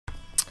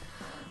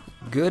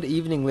Good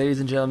evening, ladies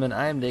and gentlemen.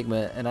 I am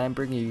Nigma, and I'm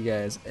bringing you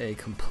guys a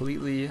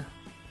completely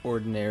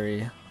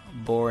ordinary,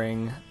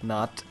 boring,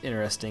 not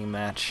interesting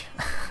match.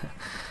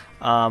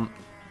 I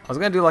was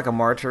gonna do like a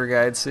Martyr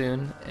guide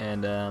soon,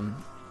 and I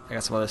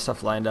got some other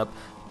stuff lined up,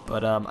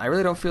 but I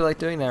really don't feel like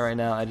doing that right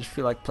now. I just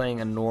feel like playing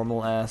a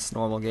normal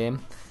game.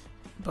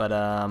 But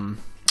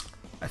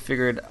I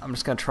figured I'm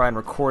just gonna try and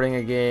recording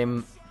a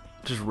game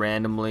just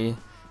randomly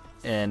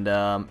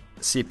and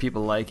see if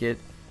people like it.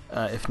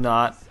 If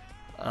not,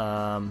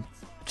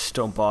 just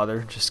don't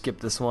bother. Just skip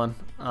this one.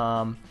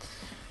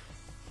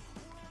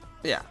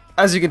 Yeah,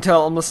 as you can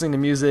tell, I'm listening to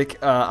music.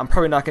 I'm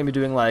probably not going to be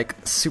doing like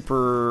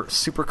super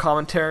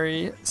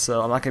commentary,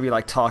 so I'm not going to be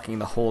like talking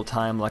the whole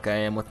time like I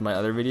am with my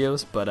other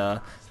videos, but I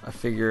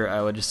figure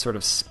I would just sort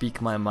of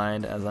speak my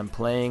mind as I'm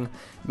playing.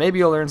 Maybe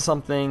you'll learn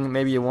something,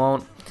 maybe you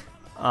won't.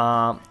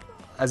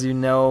 As you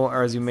know,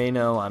 or as you may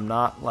know, I'm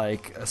not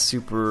like a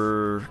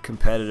super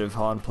competitive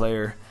HoN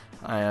player.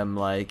 I am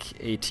like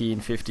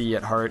 1850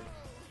 at heart.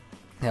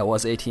 Yeah, it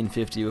was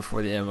 1850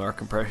 before the MMR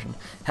compression.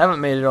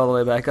 Haven't made it all the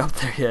way back up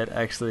there yet,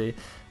 actually.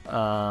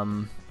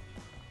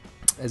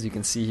 As you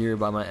can see here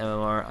by my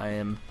MMR, I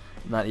am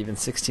not even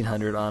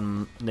 1600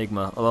 on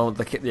Nigma. Although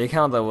the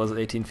account that was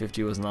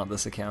 1850 was not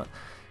this account.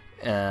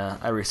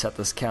 I reset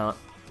this count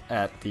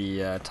at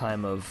the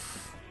time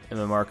of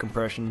MMR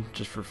compression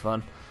just for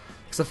fun.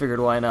 Because I figured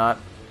why not.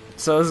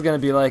 So this is going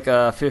to be like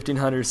a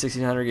 1500,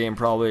 1600 game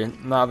probably.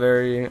 Not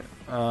very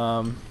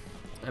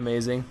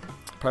amazing.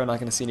 Probably not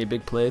going to see any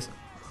big plays.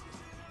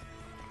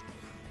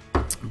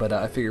 But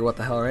I figure what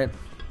the hell, right?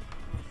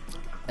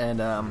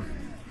 And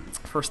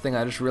first thing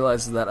I just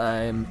realized is that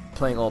I'm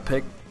playing all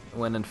pick,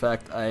 when in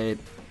fact I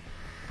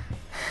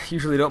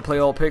usually don't play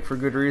all pick for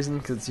good reason,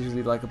 because it's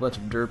usually like a bunch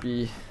of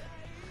derpiness.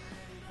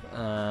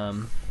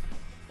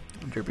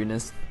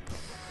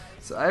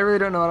 So I really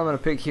don't know what I'm going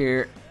to pick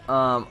here.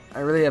 I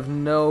really have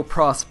no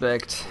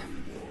prospect.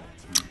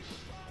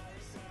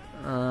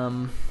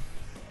 I'm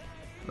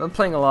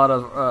playing a lot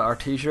of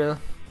Artesia,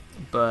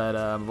 but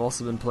I've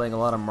also been playing a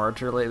lot of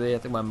Martyr lately. I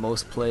think my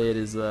most played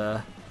is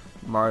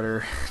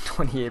Martyr,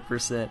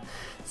 28%.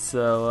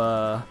 So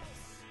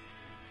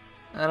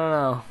I don't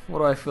know. What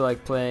do I feel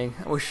like playing?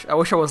 I wish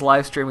I was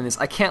live streaming this.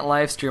 I can't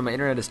live stream. My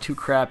internet is too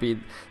crappy.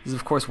 This is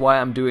of course why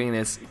I'm doing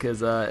this,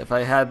 because if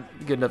I had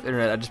good enough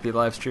internet, I'd just be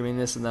live streaming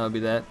this, and that would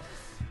be that.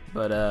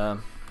 But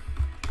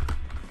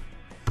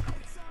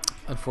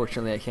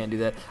unfortunately, I can't do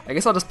that. I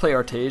guess I'll just play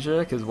Artesia,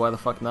 because why the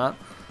fuck not?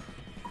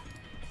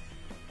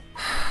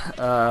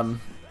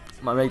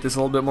 Might make this a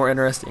little bit more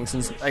interesting,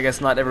 since I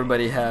guess not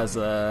everybody has,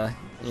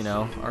 you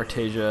know,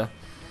 Artesia,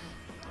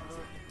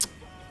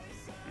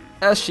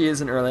 as she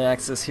is in early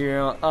access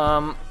here.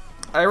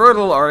 I wrote a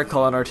little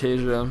article on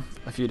Artesia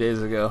a few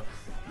days ago.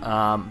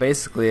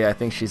 Basically, I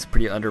think she's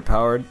pretty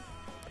underpowered.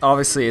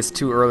 Obviously, it's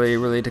too early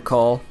really to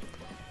call,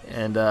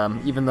 and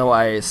even though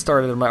I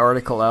started my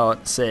article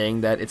out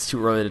saying that it's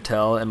too early to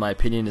tell, and my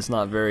opinion is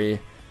not very,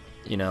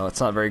 you know,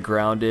 it's not very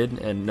grounded,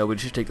 and nobody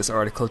should take this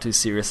article too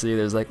seriously.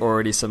 There's like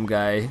already some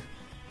guy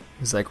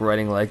who's like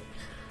writing like,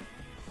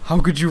 how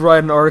could you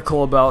write an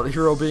article about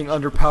Hero being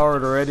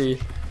underpowered already?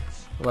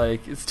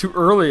 Like, it's too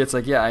early. It's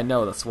like, yeah, I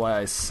know, that's why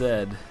I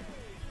said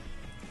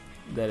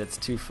that it's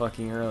too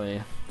fucking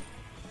early.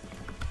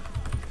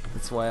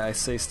 That's why I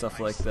say stuff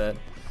like that.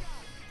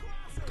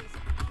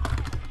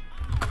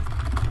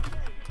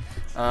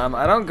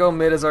 I don't go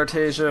mid as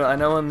Artesia. I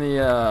know in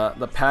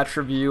the patch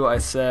review I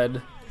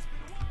said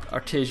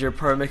Artesia would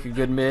probably make a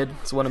good mid.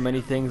 It's one of many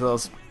things I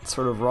was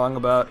sort of wrong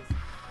about.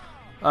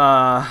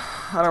 I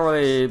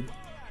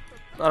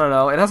don't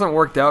know. It hasn't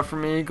worked out for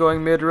me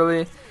going mid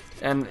really.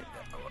 And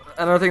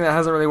another thing that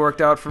hasn't really worked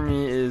out for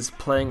me is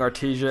playing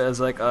Artesia as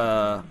like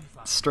a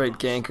straight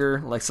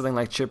ganker, like something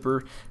like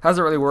Chipper.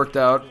 Hasn't really worked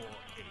out.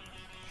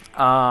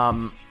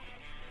 I'm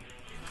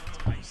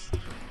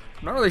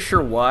not really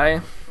sure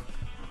why.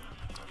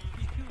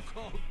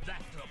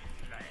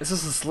 It's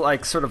just this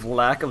like sort of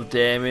lack of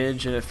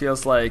damage, and it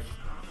feels like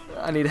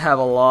I need to have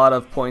a lot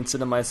of points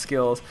into my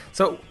skills.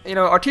 So, you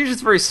know,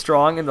 Artesia's very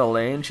strong in the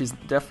lane. She's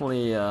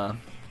definitely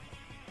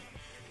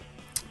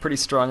pretty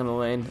strong in the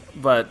lane,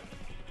 but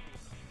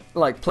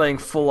like playing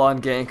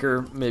full-on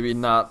ganker, maybe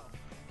not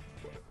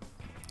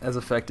as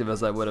effective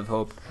as I would have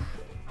hoped.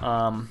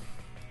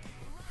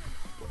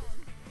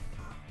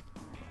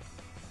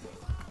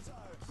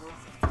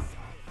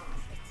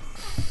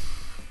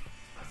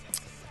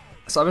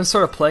 So I've been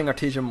sort of playing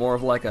Artesia more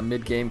of like a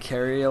mid-game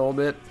carry a little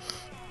bit.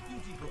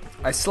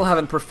 I still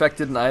haven't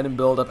perfected an item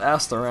build. I've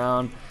asked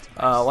around.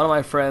 One of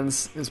my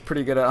friends is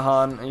pretty good at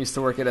HoN. I used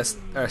to work at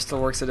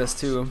still works at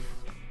S2.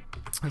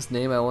 His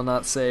name I will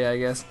not say, I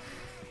guess.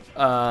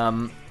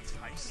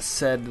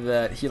 Said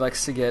that he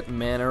likes to get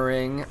Mana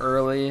Ring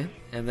early,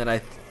 and then I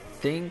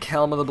think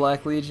Helm of the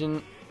Black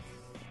Legion.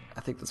 I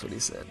think that's what he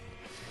said.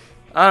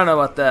 I don't know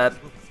about that.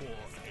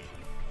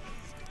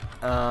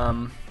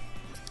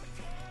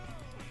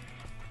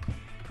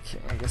 Okay,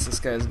 I guess this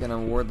guy's gonna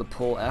ward the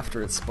pull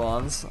after it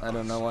spawns. I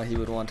don't know why he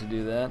would want to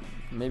do that.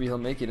 Maybe he'll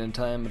make it in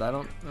time, but I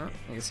don't.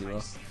 I guess he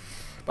will.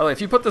 By the way,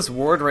 if you put this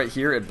ward right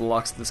here, it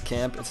blocks this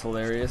camp. It's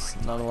hilarious.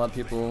 Not a lot of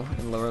people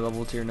in lower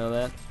level tier know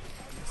that.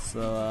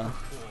 So,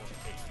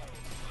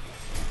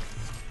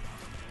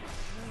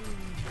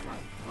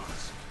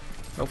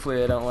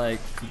 hopefully I don't like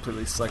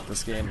completely suck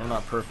this game. I'm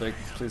not perfect.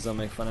 Please don't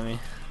make fun of me.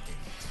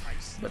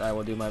 But I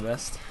will do my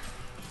best.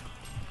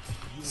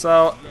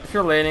 So, if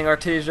you're laning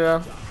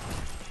Artesia,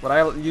 what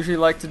I usually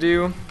like to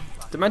do,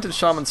 Demented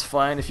Shaman's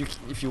fine.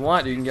 If you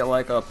want, you can get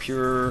like a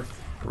pure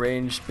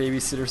ranged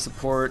babysitter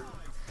support.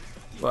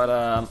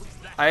 But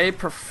I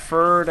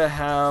prefer to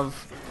have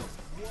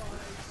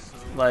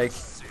like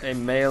a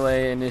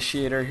melee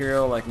initiator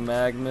hero like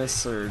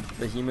Magnus or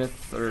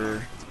Behemoth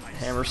or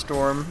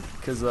Hammerstorm,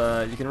 because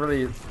you can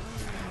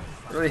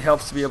really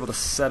helps to be able to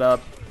set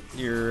up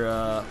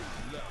your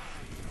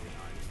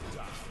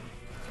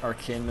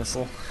arcane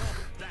missile.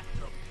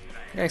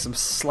 Getting some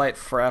slight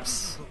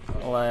fraps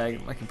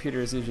lag. My computer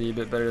is usually a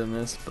bit better than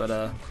this, but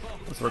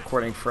with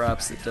recording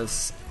fraps it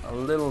does a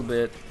little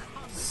bit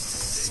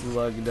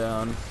slug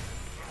down.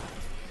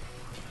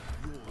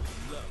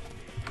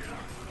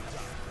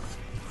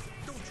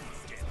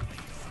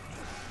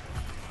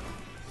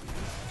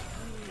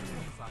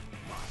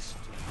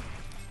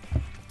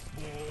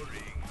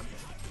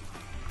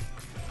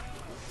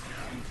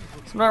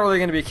 So I'm not really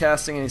going to be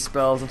casting any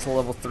spells until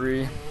level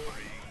 3.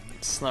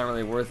 It's not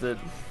really worth it.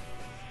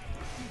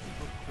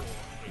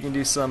 You can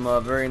do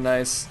some very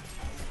nice...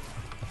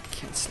 I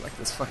can't select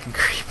this fucking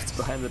creep, it's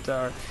behind the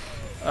tower.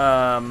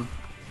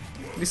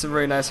 Do some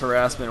very nice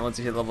harassment once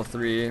you hit level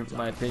 3, in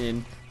my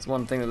opinion. It's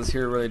one thing that this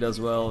hero really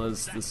does well,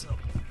 is this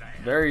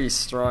very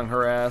strong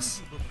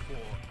harass.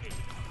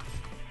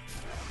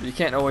 But you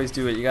can't always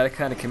do it, you gotta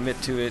kind of commit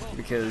to it,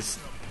 because...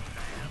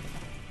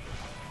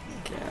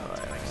 Okay,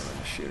 I'm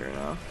gonna shoot her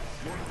now.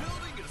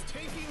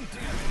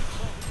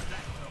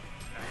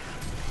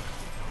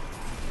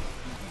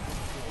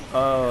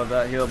 Oh,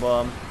 that heal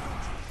bomb.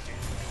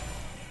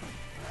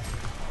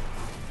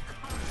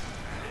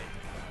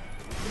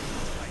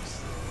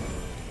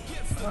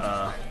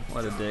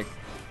 What a dick.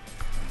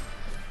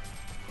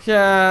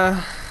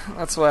 Yeah,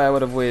 that's why I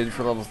would have waited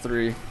for level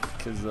 3,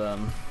 because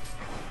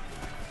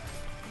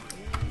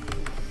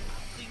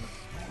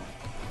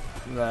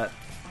that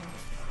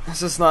it's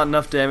just not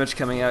enough damage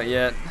coming out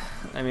yet.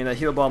 I mean, that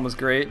heal bomb was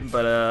great,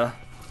 but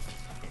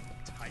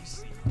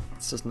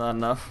it's just not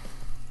enough.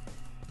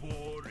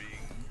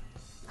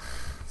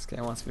 This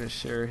guy wants me to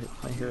share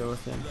my hero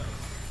with him.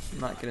 I'm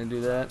not gonna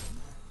do that.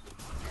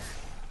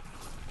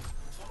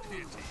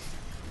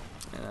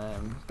 And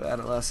I'm bad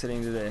at last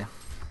hitting today.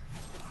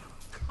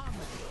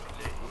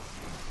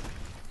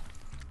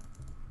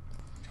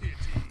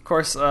 Of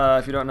course,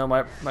 if you don't know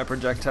my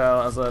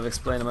projectile, as I've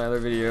explained in my other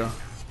video,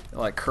 it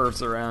like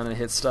curves around and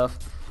hits stuff,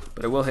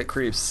 but it will hit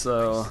creeps,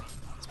 so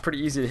it's pretty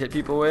easy to hit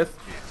people with.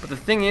 But the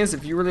thing is,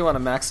 if you really want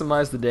to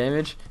maximize the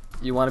damage,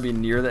 you want to be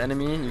near the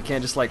enemy. You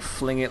can't just like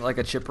fling it like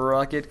a chipper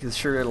rocket, because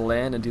sure, it'll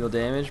land and deal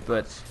damage,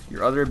 but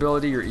your other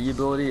ability, your E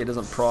ability, it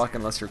doesn't proc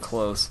unless you're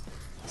close.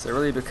 So it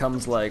really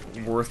becomes like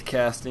worth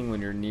casting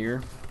when you're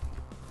near.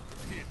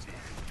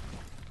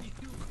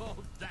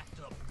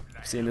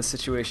 See, in this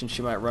situation,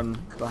 she might run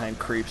behind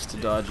creeps to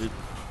dodge it.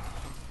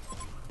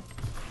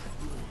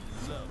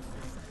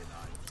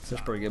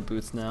 Such pretty good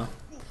boots now.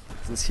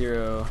 This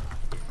hero,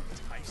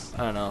 I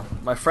don't know.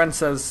 My friend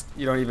says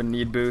you don't even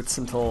need boots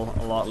until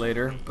a lot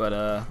later, but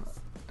I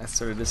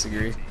sort of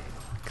disagree.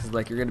 Because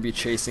like you're going to be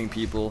chasing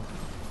people.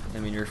 I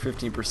mean, your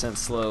 15%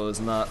 slow is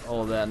not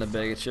all that in a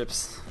bag of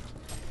chips.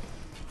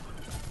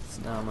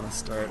 So now I'm going to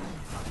start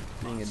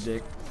being a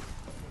dick.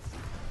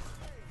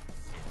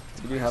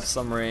 We do have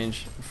some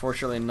range.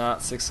 Unfortunately,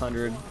 not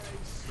 600.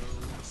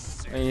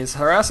 I mean, his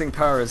harassing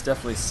power is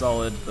definitely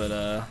solid, but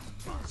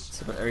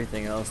sort of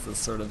everything else that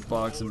sort of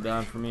bogs him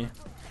down for me.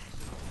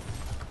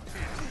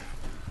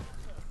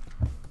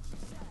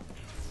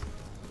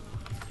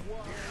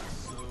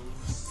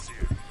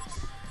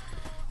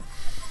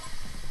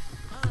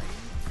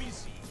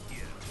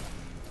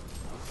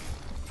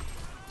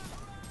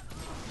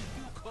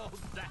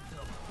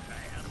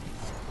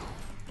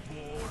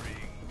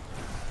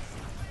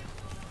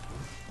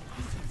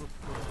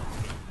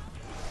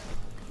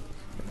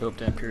 I hope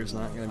Dampire's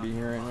not going to be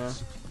here right now.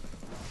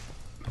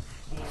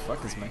 What the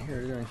fuck is my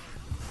hero doing?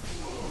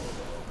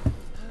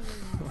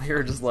 My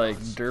hero just like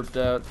derped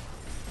out.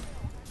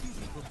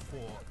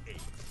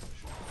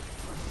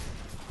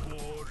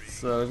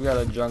 So we've got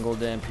a jungle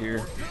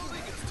Dampire.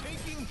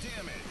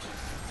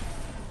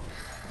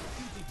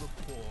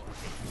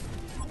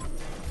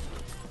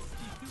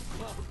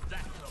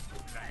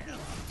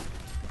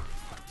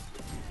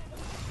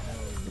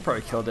 I'll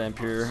probably kill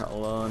Dampire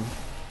alone,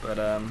 but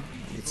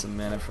need some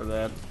mana for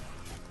that.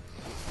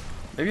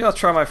 Maybe I'll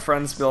try my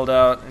friend's build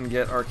out and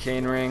get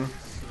Arcane Ring.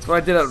 That's what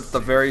I did at the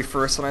very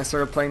first when I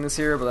started playing this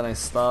hero, but then I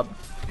stopped.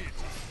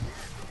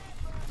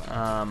 It's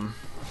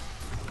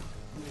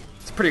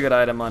a pretty good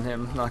item on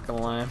him, not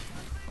gonna lie.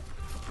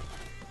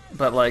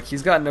 But like,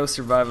 he's got no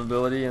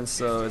survivability, and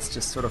so it's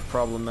just sort of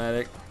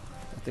problematic.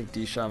 I think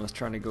D-Sham was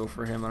trying to go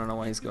for him. I don't know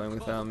why he's going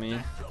without me.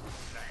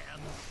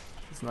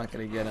 It's not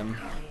gonna get him,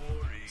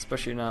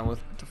 especially not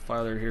with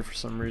Defiler here for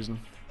some reason.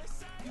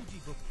 No,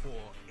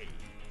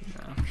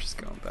 I'm just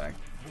going back.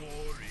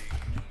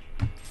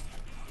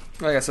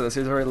 Like I said, this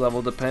is very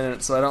level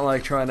dependent, so I don't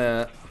like trying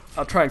to.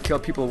 I'll try and kill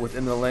people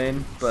within the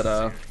lane, but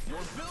not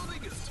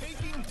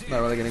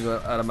really gonna go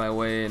out of my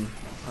way and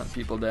hunt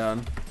people down.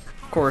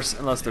 Of course,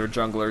 unless they're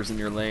junglers in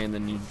your lane,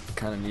 then you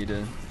kind of need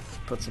to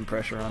put some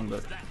pressure on.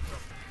 But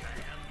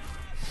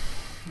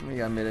we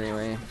got mid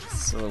anyway.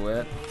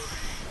 Silhouette.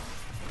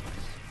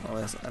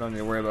 Well, I don't need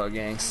to worry about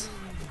ganks.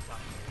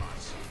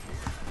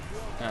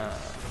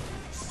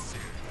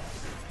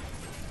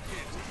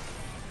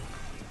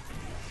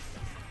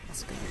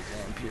 It's gonna be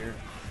Damp here.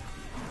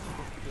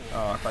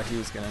 Oh, I thought he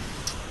was gonna.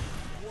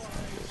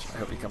 I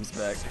hope he comes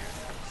back.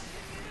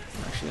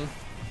 Actually.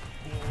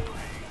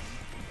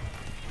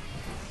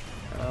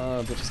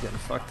 Oh, bitch is getting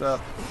fucked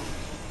up.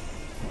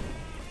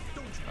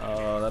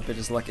 Oh, that bitch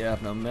is lucky I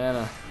have no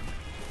mana.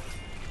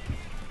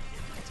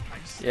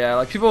 Yeah,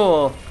 like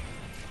people.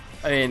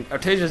 I mean,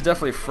 Artesia is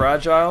definitely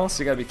fragile,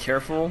 so you gotta be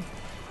careful.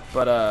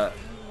 But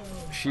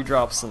she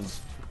drops some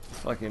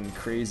fucking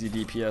crazy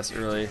DPS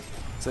early.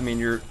 So I mean,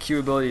 your Q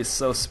ability is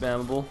so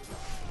spammable.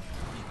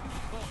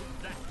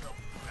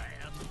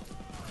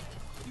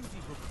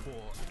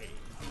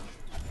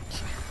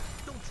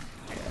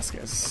 Yeah, this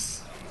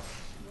guy's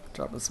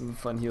dropping some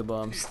fun heal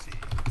bombs.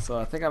 So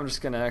I think I'm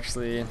just gonna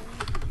actually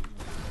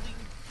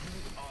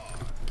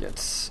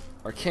get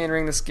Arcane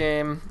Ring this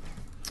game.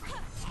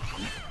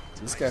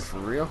 Is this guy for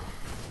real?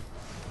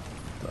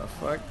 The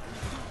fuck?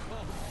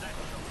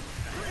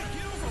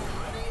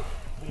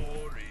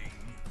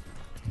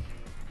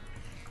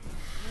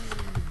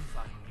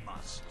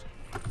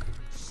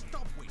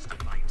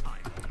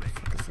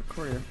 Fuck is the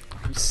courier?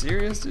 Are you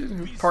serious, dude?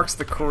 Who parks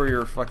the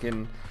courier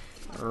fucking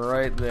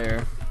right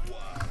there?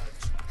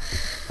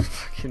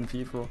 Fucking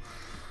people.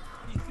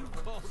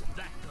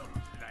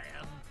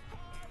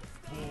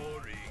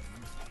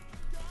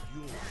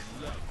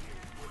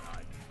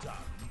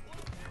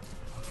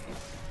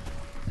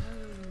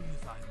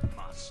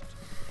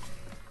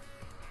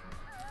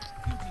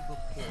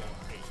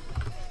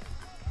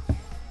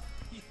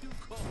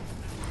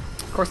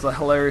 Of course, the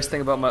hilarious thing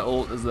about my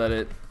ult is that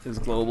it is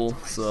global,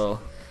 so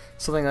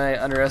something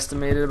I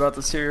underestimated about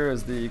this hero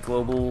is the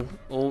global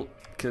ult,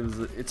 because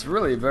it's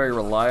really very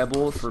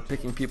reliable for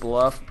picking people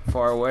off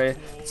far away.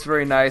 It's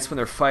very nice when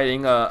they're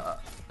fighting a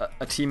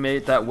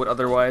teammate that would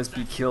otherwise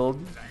be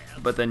killed,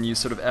 but then you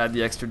sort of add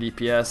the extra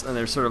DPS, and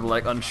they're sort of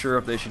like unsure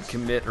if they should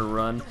commit or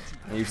run.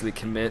 They usually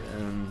commit,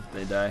 and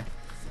they die.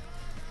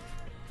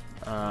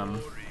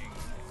 Of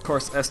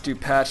course,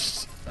 S2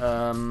 patched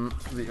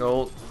the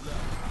ult,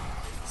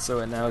 so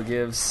it now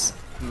gives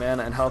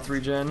mana and health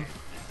regen, which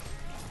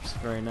is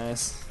very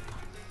nice.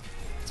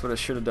 That's what it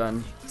should have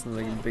done in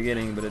the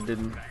beginning, but it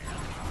didn't.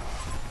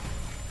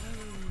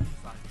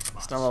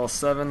 It's now level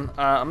 7.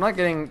 I'm not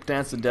getting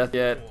Dance to Death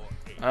yet.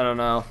 I don't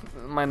know.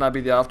 It might not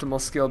be the optimal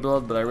skill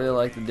build, but I really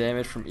like the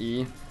damage from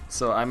E.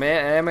 So I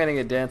am going to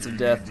get Dance of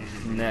Death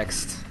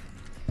next.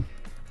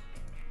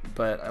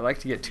 But I like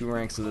to get 2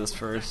 ranks of this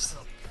first.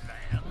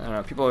 I don't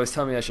know. People always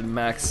tell me I should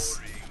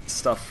max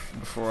stuff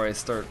before I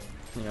start,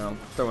 you know,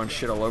 throwing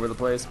shit all over the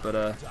place, but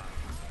I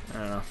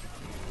don't know.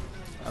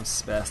 I'm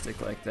spastic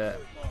like that.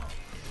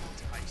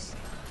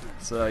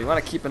 So you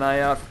want to keep an eye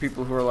out for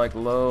people who are like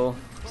low.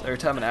 So every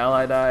time an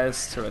ally dies,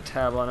 sort of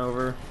tab on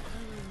over.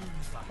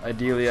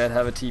 Ideally, I'd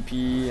have a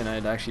TP, and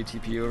I'd actually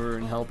TP over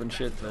and help and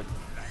shit, but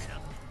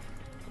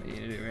what are you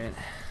gonna do, right?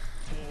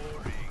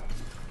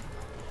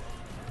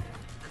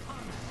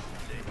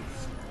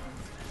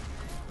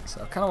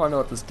 So I kind of want to know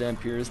what this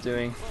Dampier is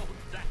doing.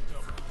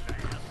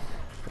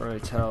 Probably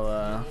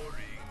tell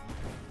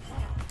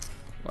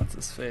what's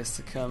his face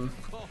to come.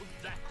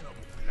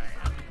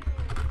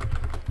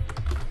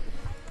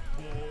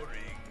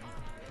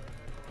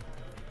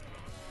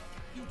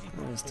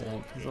 Where's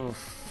Damp? He's level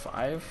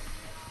 5.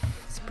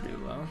 It's pretty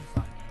low.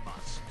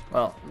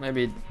 Well,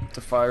 maybe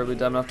Defier will be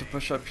dumb enough to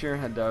push up here.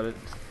 I doubt it.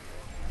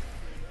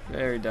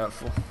 Very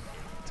doubtful.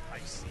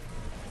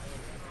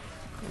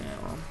 Yeah,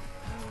 well.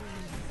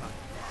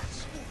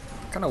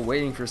 I'm kind of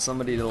waiting for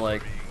somebody to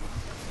like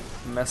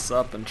mess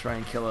up and try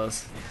and kill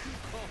us.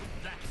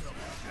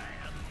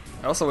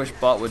 I also wish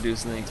bot would do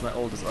something because my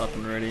ult is up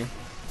and ready.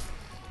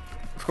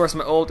 Of course,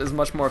 my ult is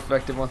much more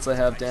effective once I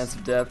have Dance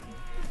of Death.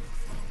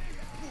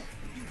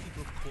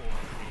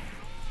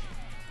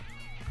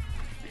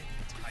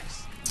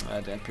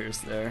 Dampier's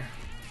there.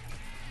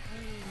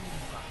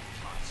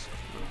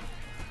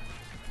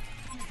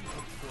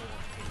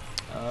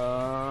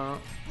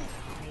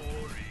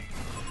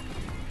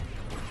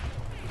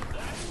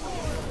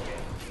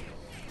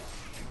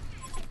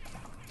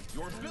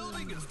 Your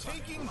building is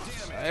taking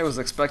damage. I was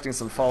expecting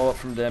some follow-up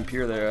from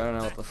Dampier there. I don't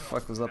know what the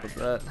fuck was up with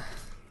that.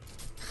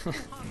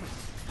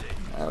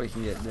 Now we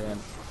can get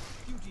Damp.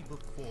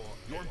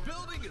 Your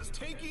building is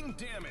taking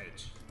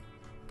damage.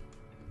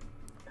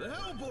 The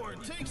Hellborn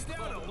takes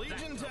down a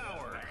Legion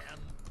tower.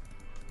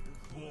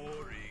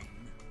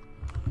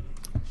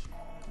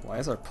 Why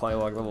is our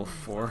Plylog level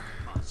 4?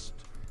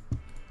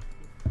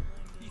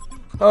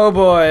 Oh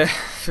boy,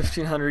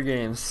 1500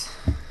 games.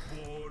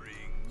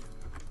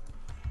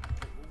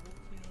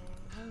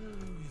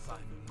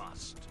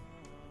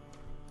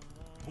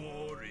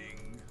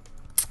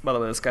 By the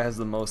way, this guy has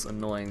the most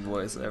annoying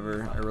voice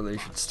ever. I really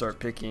should start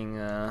picking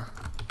the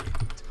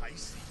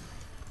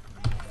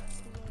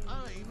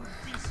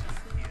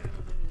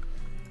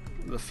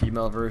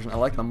female version. I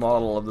like the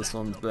model of this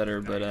one's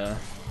better, but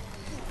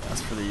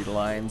as for the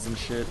lines and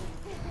shit.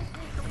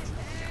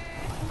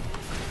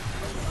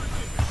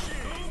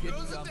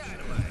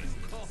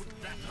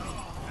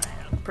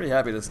 I'm pretty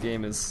happy this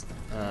game is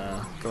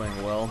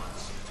going well.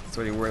 I was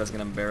already worried I was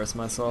going to embarrass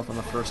myself on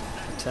the first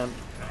attempt.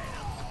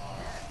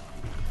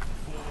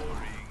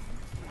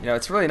 You know,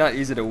 it's really not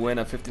easy to win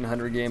a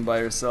 1500 game by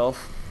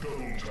yourself.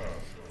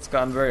 It's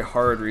gotten very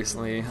hard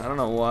recently. I don't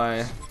know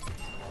why.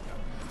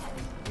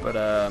 But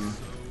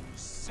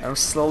I'm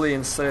slowly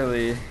and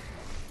steadily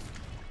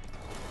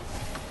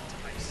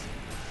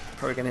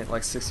probably gonna hit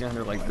like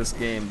 1600 like this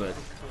game, but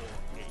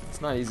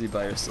it's not easy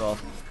by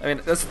yourself. I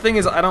mean, that's the thing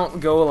is, I don't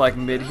go like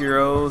mid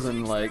heroes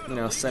and like, you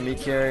know, semi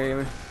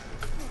carry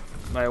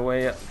my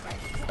way.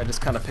 I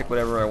just kind of pick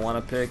whatever I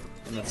want to pick,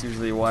 and that's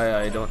usually why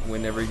I don't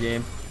win every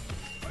game.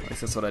 At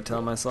least that's what I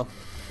tell myself.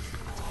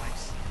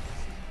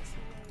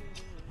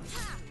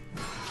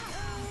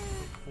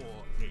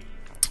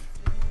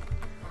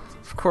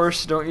 Of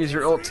course, don't use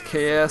your ult to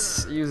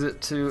KS, use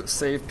it to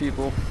save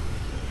people.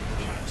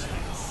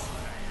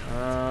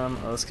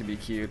 Oh, this could be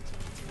cute.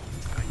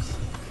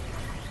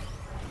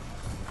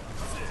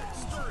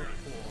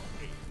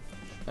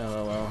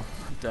 LOL,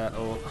 that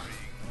ult.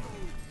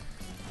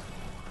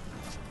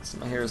 So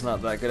my hero's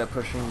not that good at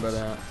pushing, but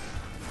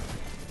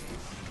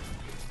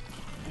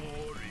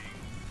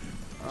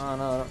oh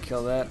no, don't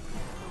kill that.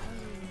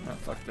 Oh,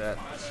 fuck that.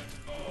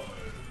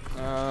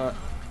 I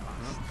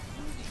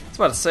was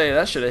about to say,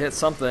 that should have hit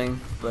something,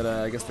 but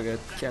I guess they got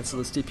to cancel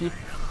this TP.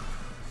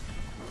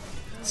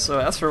 So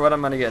as for what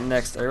I'm going to get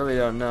next, I really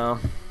don't know.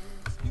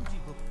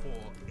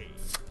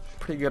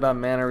 Pretty good on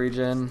mana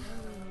regen.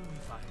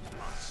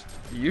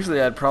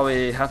 Usually I'd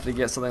probably have to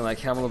get something like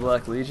Helm of the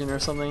Black Legion or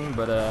something,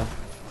 but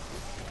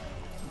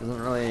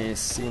doesn't really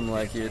seem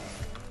like it.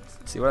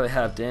 Let's see, what do they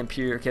have?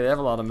 Dampier. Okay, they have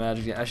a lot of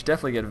magic. I should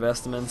definitely get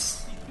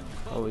Vestments.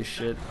 Holy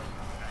shit.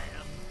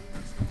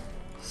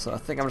 So I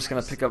think I'm just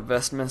going to pick up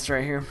Vestments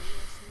right here.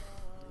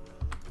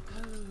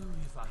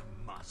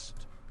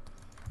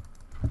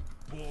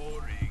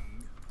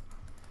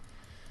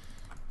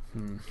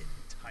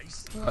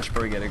 I should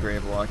probably get a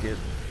Grave Locket.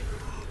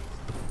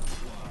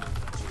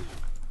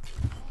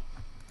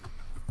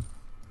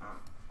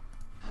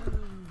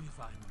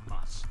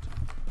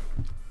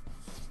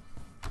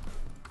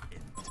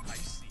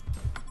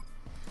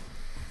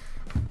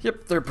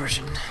 Yep, they're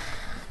pushing.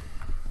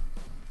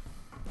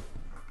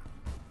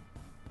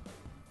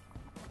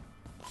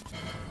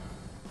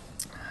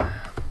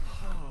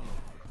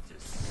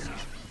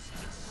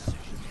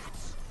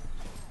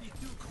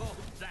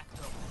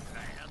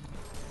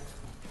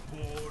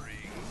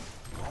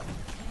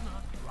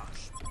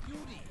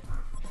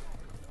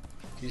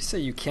 Did you say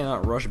you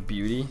cannot rush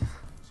beauty?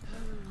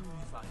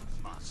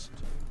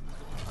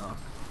 Oh.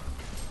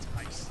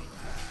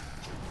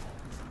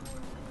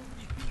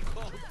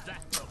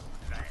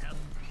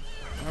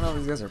 I don't know if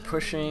these guys are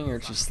pushing or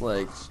just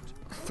like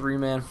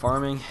 3-man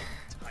farming.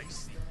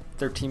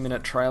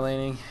 13-minute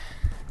tri-laning.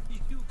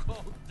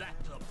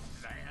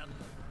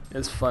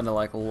 It's fun to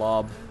like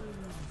lob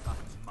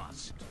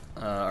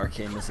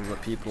arcane missiles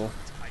at people.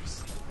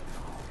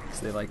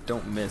 So they like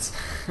don't miss.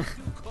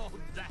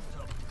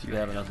 If you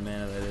have enough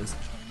mana, that is.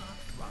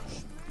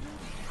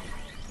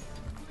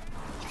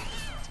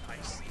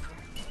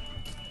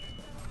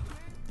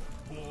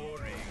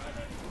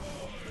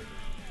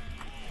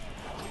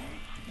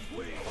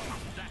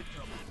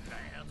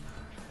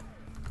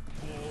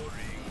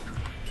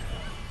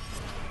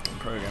 I'm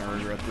probably gonna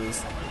regret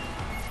this.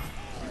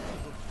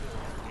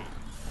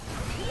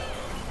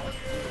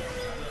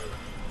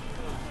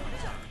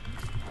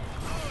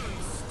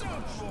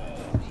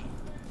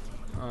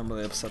 Oh, I'm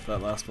really upset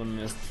that last one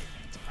missed.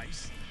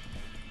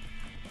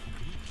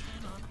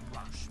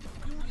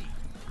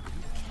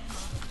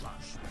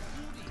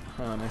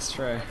 Oh, nice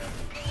try.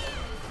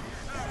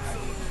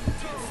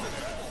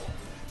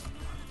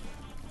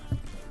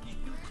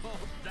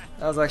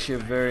 That was actually a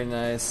very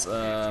nice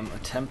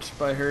attempt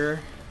by her.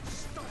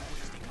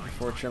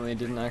 Unfortunately, it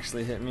didn't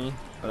actually hit me,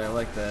 but I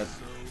like that.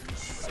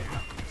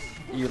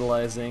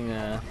 Utilizing.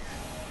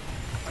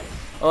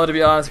 Oh, to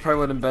be honest, it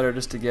probably would have been better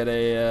just to get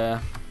a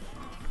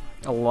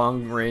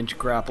long-range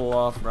grapple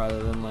off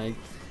rather than like.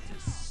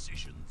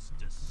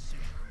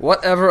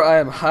 Whatever. I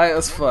am high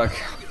as fuck.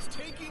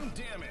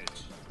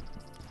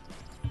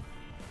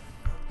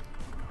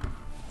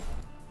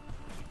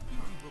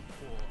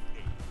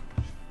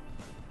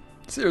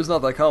 Zero's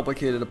not that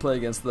complicated to play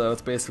against though.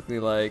 It's basically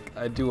like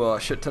I do a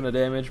shit ton of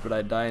damage but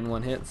I die in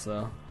one hit,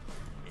 so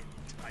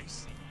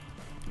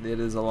it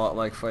is a lot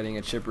like fighting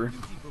a chipper.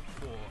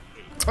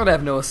 And I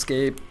have no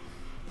escape,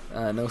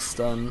 no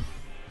stun.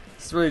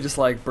 It's really just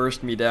like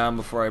burst me down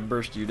before I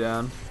burst you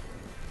down.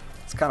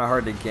 It's kind of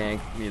hard to gank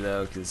me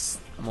though, because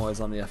I'm always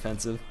on the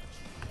offensive.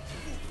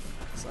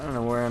 So I don't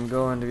know where I'm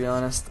going, to be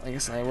honest. I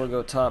guess I will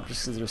go top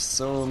just because there's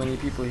so many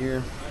people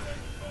here.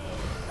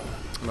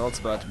 Melt's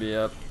about to be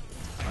up.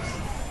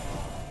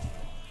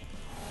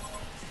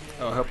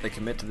 Oh, I hope they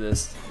commit to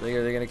this. Are they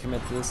going to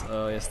commit to this?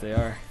 Oh, yes, they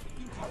are.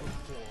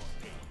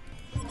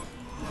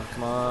 Oh,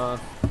 come on.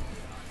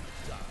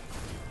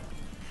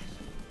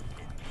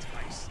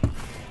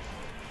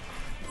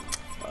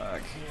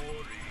 Fuck.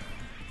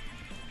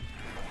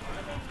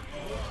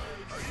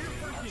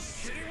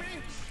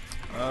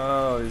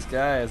 Oh, these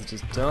guys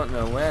just don't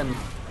know when.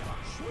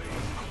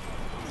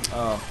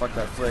 Oh, fuck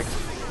that flick.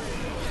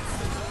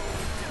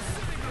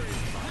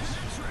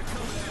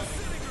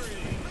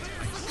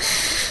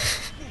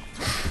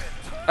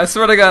 I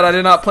swear to God, I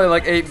did not play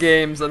like 8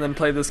 games and then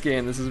play this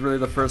game. This is really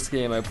the first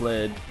game I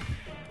played.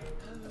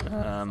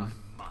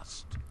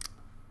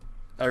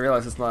 I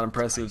realize it's not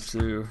impressive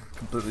to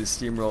completely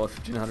steamroll a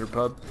 1500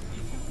 pub.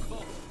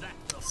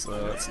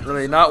 So it's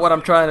really not what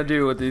I'm trying to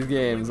do with these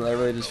games. I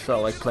really just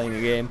felt like playing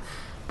a game.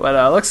 But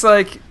looks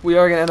like we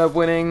are going to end up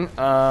winning.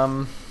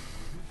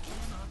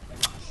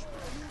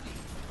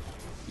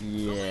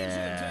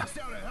 Yeah.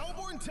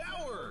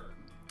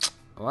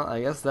 Well,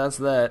 I guess that's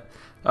that.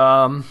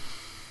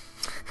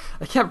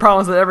 I can't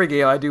promise that every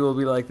game I do will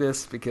be like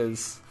this,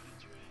 because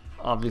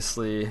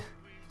obviously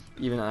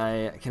even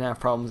I can have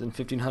problems in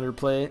 1500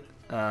 play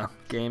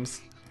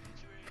games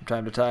from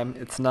time to time.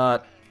 It's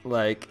not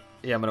like,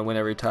 yeah, I'm going to win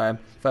every time.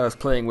 If I was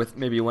playing with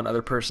maybe one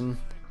other person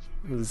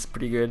who's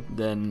pretty good,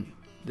 then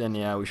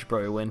yeah, we should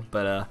probably win.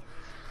 But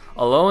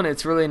alone,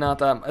 it's really not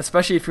that,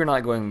 especially if you're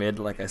not going mid,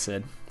 like I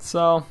said.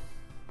 So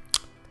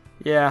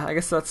yeah, I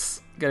guess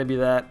that's going to be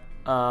that.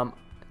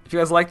 If you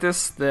guys like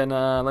this, then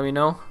let me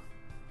know.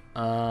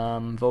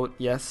 Vote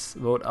yes,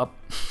 vote up,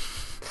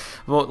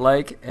 vote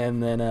like,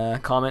 and then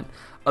comment.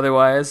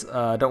 Otherwise,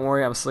 don't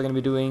worry, I'm still going to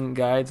be doing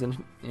guides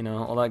and, you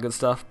know, all that good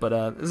stuff.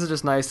 But this is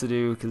just nice to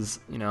do because,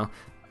 you know,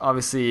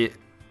 obviously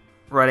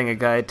writing a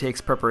guide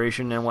takes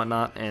preparation and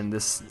whatnot, and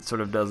this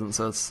sort of doesn't.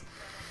 So it's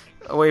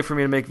a way for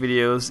me to make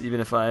videos,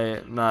 even if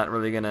I'm not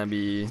really going to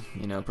be,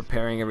 you know,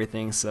 preparing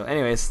everything. So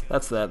anyways,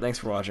 that's that. Thanks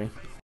for watching.